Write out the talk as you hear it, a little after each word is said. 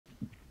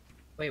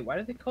Wait, why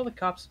did they call the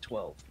cops at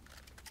 12?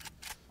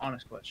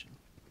 Honest question.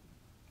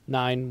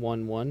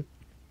 911.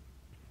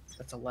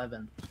 That's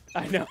 11.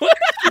 I know.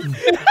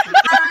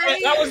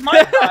 That was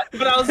my thought,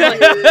 but I was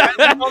like, I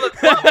didn't call it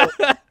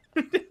 12.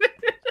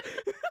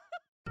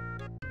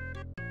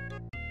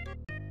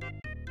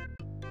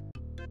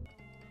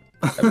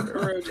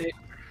 Rotate.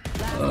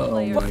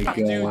 Oh my god.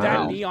 Dude, Wow.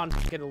 that neon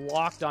fucking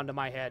locked onto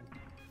my head.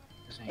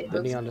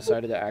 The neon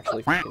decided to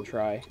actually fucking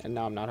try, and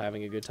now I'm not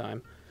having a good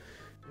time.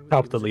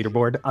 Top the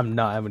leaderboard. I'm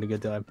not having a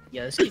good time.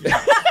 Yeah, this keeps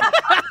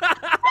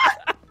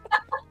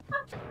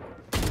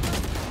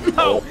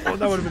Oh, that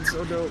would have been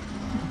so dope.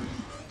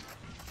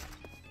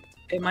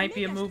 It might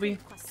be a movie,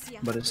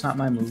 but it's not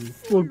my movie.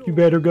 Well, you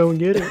better go and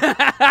get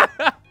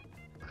it.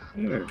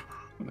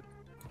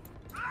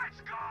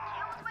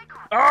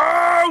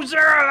 Oh,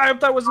 Sarah! I hope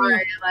that wasn't you.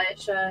 Sorry,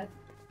 Elisha.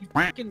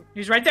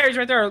 He's right there. He's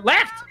right there.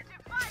 Left!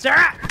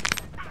 Sarah!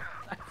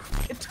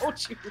 I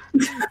told you.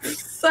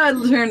 So I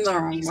turned the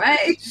wrong way.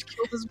 He just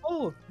killed us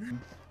both.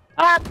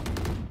 Ah!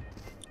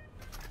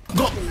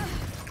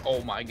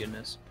 Oh my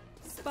goodness.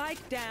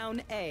 Spike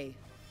down A.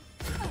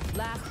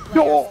 Last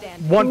Yo, player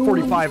standing.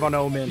 145 on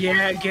Omen.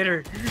 Yeah, get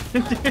her.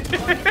 One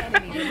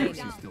enemy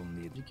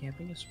remaining. You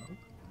camping a smoke?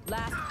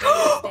 Last player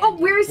Oh, standing.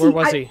 where is he? Where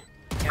was he?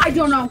 I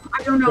don't know.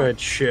 I don't know. Good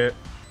shit.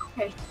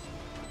 Okay.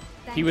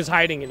 He was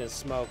hiding in his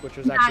smoke, which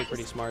was actually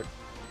pretty smart.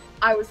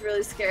 I was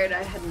really scared.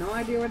 I had no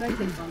idea where that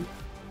came from.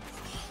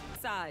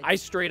 Side. I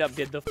straight up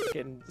did the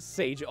fucking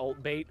Sage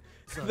ult bait.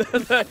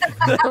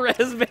 the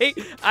res bait.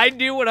 I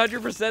knew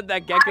 100%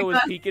 that Gecko was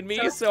peeking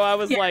me, so I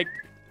was like,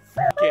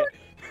 fuck it.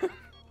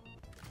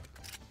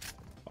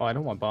 Oh, I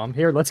don't want bomb.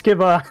 Here, let's give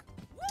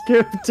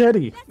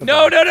Teddy.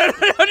 No, no, no, no,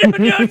 no, no,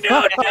 no,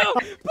 no, no.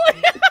 Please,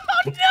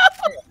 oh, no.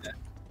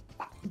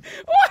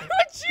 Why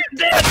would you do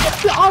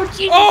that? Oh,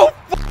 Jesus. Oh,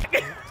 fuck.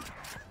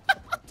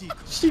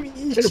 She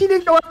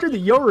didn't go after the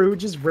Yoru,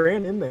 just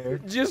ran in there.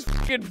 Just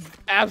fucking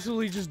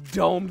absolutely just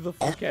domed the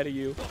fuck out of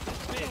you.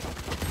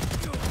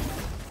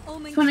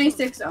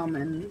 26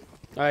 Omen.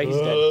 Alright, he's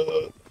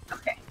dead.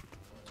 Okay.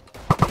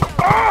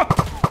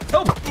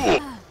 Help!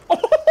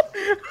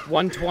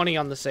 120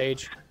 on the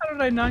Sage. How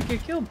did I not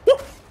get killed?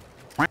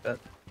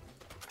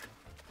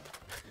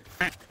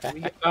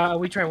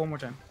 We try one more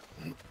time.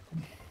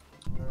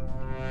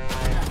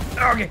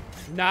 Okay.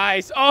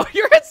 Nice. Oh,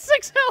 you're at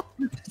 6 health.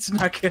 It's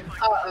not good.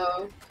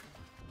 Uh-oh.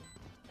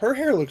 Her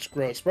hair looks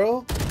gross,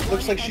 bro.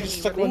 Looks like she just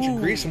stuck a bunch of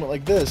grease and went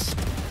like this.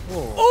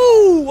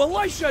 Oh,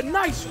 Elisha,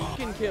 nice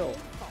fucking kill.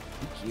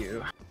 Thank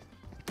you.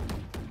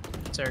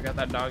 Sarah got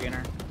that dog in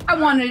her. I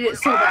wanted it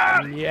so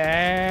bad.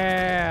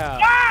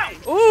 Yeah.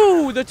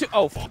 Ooh, the two.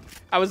 Oh, fuck.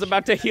 I was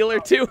about to heal her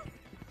too.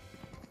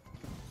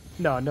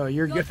 No, no,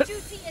 you're good.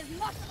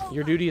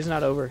 Your duty is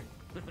not over.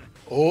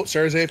 Oh,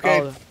 Sarah's AFK.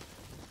 Oh,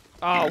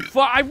 oh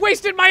fuck. I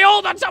wasted my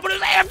ult on someone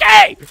who's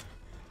AFK.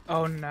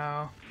 Oh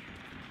no.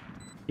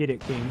 Get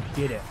it, King.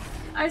 Get it.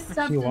 I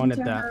stepped She wanted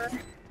into that. her.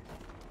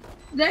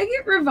 Did I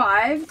get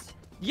revived?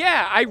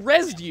 Yeah, I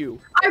rezzed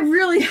you. I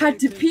really had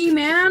to pee,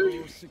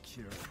 man.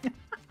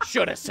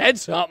 Should have said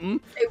something.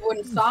 It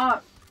wouldn't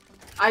stop.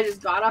 I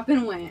just got up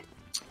and went.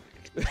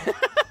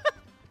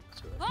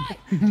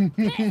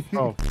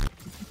 Oh.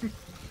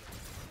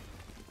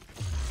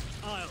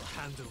 I'll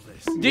handle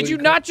this. Did you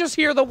not just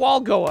hear the wall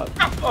go up?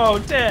 Oh,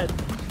 dead.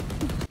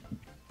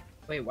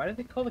 Wait, why did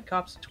they call the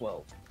cops at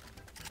 12?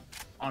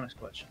 Honest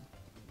question.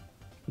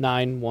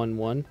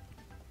 911.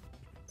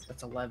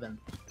 That's 11.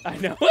 I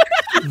know.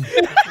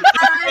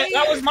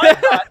 That was my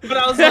thought, but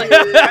I was like,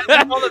 I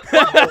didn't call it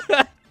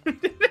 12.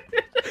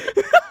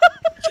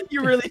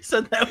 You really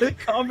said that with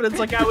confidence,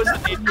 like I was an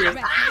idiot.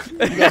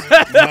 You guys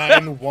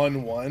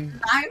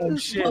 911. I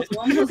shit. was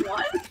 1 was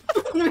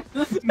 1.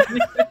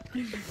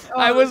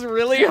 I was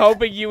really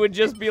hoping you would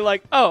just be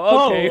like,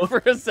 oh, okay, Oh.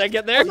 for a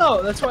second there.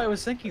 No, that's why I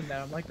was thinking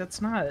that. I'm like, that's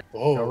not.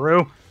 Oh,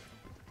 Yoru.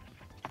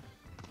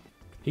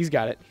 He's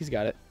got it. He's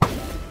got it.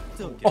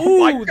 Oh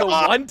my Ooh, the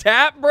God. one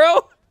tap, bro.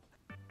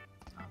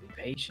 I'll be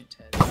patient,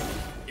 Ted.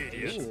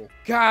 Idiot.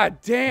 God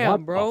damn,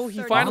 What bro. the He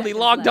fuck? finally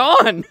logged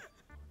on.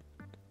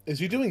 is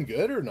he doing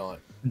good or not?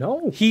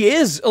 No. He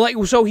is. Like,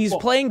 so he's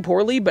playing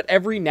poorly, but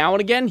every now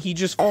and again, he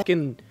just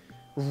fucking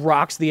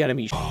rocks the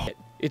enemy shit.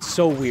 It's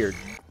so weird.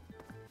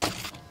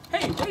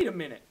 Hey, wait a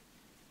minute.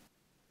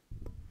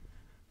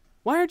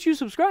 Why aren't you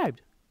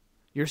subscribed?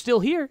 You're still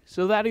here,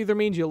 so that either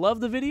means you love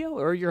the video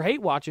or you're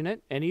hate watching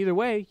it, and either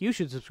way, you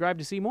should subscribe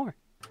to see more.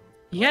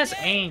 He has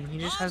aim. He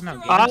just has no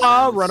game.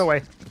 Ah, run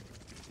away.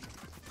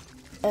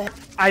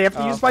 I have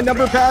to use my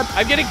number pad.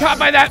 I'm getting caught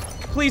by that.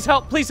 Please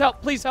help, please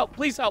help, please help,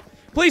 please help,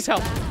 please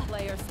help. Last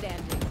player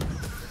standing.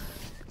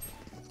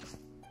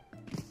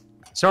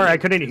 Sorry, I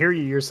couldn't hear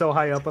you. You're so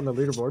high up on the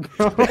leaderboard.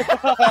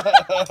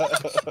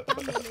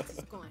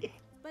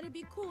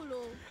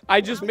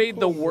 I just made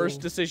the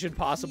worst decision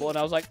possible, and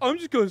I was like, I'm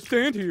just gonna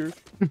stand here.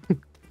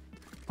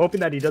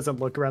 Hoping that he doesn't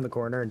look around the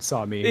corner and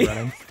saw me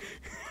running.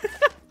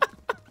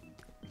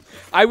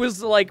 I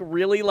was like,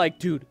 really like,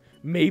 dude,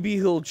 maybe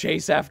he'll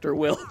chase after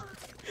Will.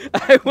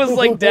 I was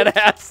like dead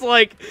ass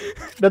like.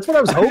 That's what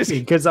I was hoping,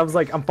 because I was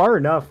like, I'm far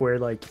enough where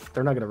like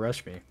they're not gonna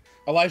rush me.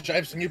 Elijah,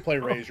 I've seen you play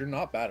Raze. You're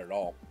not bad at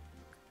all.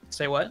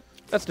 Say what?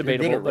 That's You're good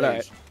debatable, at but I.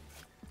 Raze.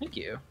 Thank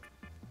you.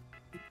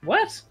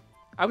 What?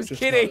 I was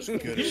Just not kidding. as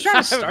good You're as- just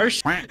trying to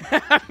start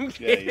shit. I'm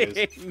Yeah, he is.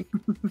 kidding.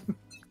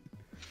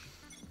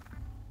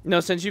 No,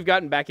 since you've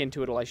gotten back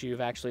into it, Elisha, you've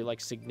actually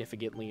like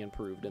significantly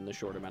improved in the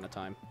short amount of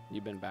time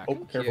you've been back. Oh,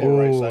 careful,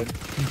 right Ooh.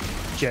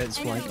 side. Jet's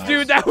flank.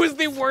 Dude, that was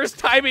the worst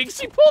timing.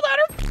 She pulled out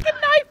her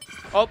fucking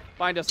knife. Oh,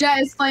 find us. Jet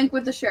is flank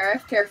with the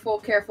sheriff. Careful,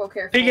 careful,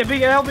 careful. Peek it,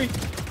 help me.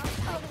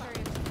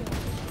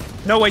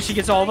 No way she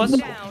gets all of us.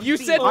 Down You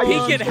B. said I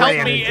peek and help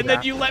ran me, into and then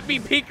that. you let me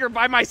peek her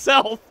by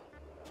myself.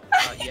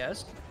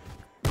 Yes.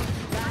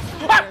 Last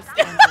player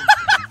standing.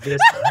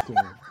 This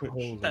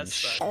holy That's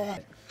shit.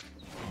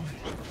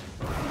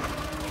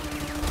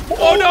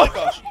 Oh no! my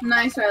gosh.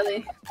 Nice,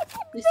 Riley. At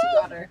least you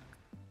got her.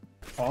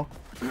 Huh?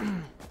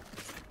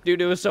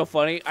 Dude, it was so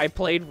funny. I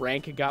played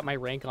rank and got my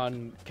rank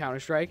on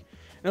Counter-Strike,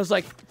 and I was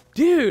like,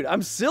 dude,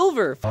 I'm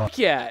silver. Fuck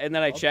yeah. And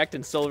then I checked,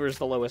 and silver is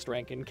the lowest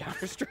rank in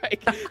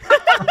Counter-Strike.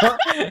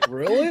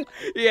 Really?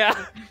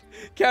 Yeah.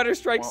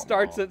 Counter-Strike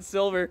starts at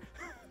silver.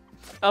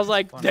 I was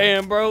like,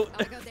 damn, bro.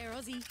 I'll go there,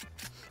 Ozzy.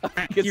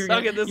 I can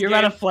suck at this You're game.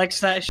 about to flex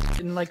that shit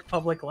in like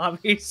public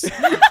lobbies.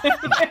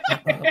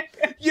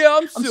 Yeah,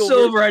 I'm I'm silver.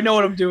 silver. I know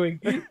what I'm doing.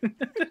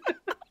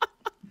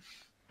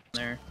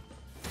 There.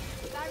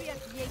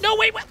 No,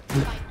 wait, what?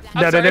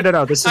 No, no, no, no,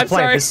 no. This is I'm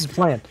planned. sorry. This is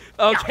planned.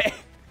 Okay.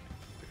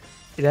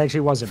 It actually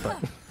wasn't, but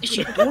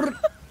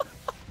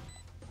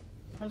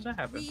How does that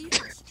happen? Be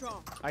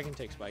strong. I can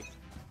take Spike.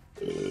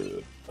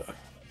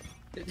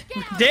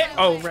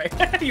 Oh,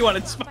 right. You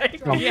wanted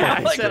Spike? Oh, Yeah,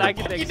 I fucking said I shit.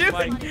 can take You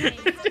Spike.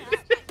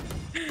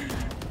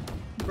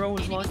 Bro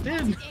was locked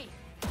in.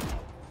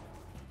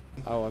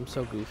 Oh, I'm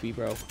so goofy,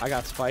 bro. I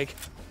got Spike.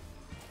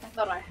 I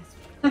thought I had.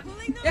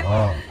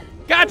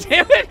 God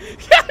damn it!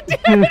 God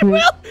damn it,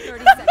 Will!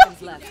 30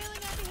 seconds left.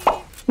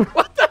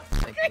 What the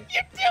fuck are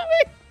you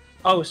doing?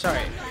 Oh, sorry.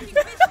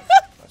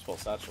 I spelled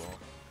satchel.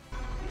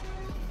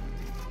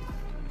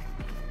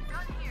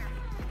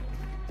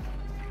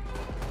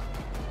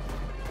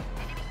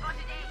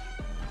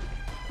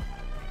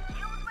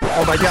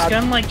 oh my This god.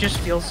 gun like just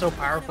feels so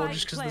powerful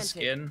just because of the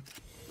skin.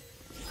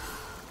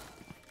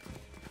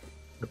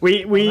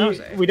 We that was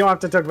it. we don't have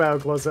to talk about how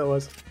close that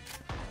was.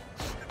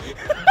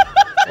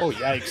 Oh,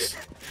 yikes.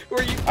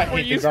 Were you, I were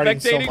hate you the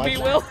Guardians so spectating me,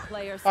 much. Will?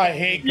 Player I standing.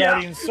 hate Yeah.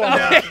 Guardians so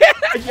much.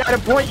 At a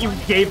point, you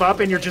gave up,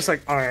 and you're just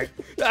like, all right.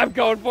 I'm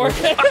going for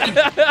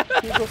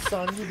it. People,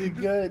 son, you did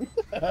good.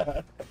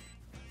 I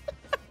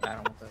don't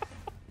want that.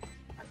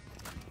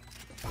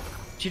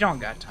 She don't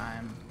got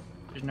time.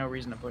 There's no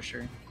reason to push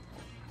her.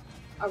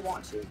 I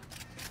want to.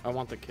 I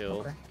want the kill.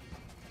 Okay.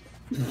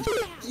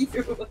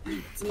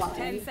 It's 10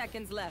 mine.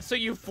 seconds left. So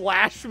you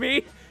flash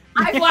me?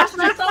 I flashed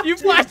myself. You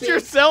too, flashed bitch.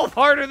 yourself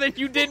harder than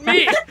you did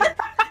me.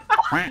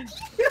 And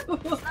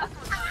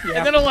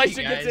then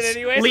Elisha You gets guys. it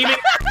anyways. Leave it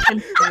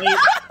in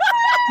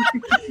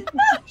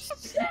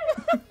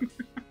sight.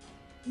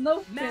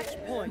 No Match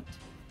fair. point.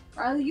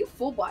 Riley, you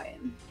full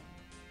buying.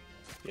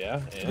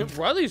 Yeah, and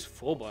Riley's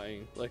full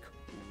buying, like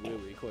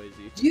really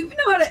crazy. Do you even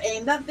know how to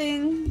aim that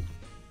thing?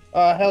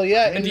 hell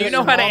yeah. And do you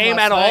know how to aim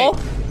at all?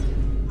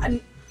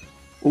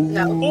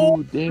 No.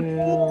 Ooh, damn.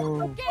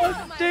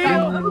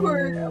 That would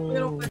work a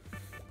little bit.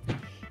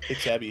 Hey,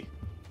 Tabby.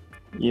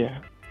 Yeah.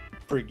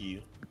 Frig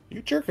you.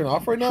 You jerking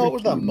off right now? What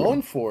was that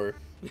moan for?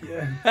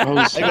 I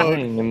was I go-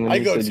 trying, and then I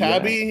he go said,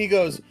 Tabby, and he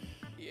goes,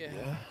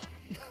 Yeah.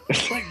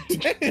 like,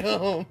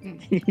 damn.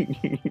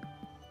 Yeah.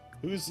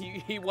 Who's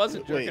He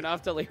wasn't jerking Wait.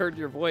 off till he heard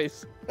your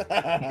voice.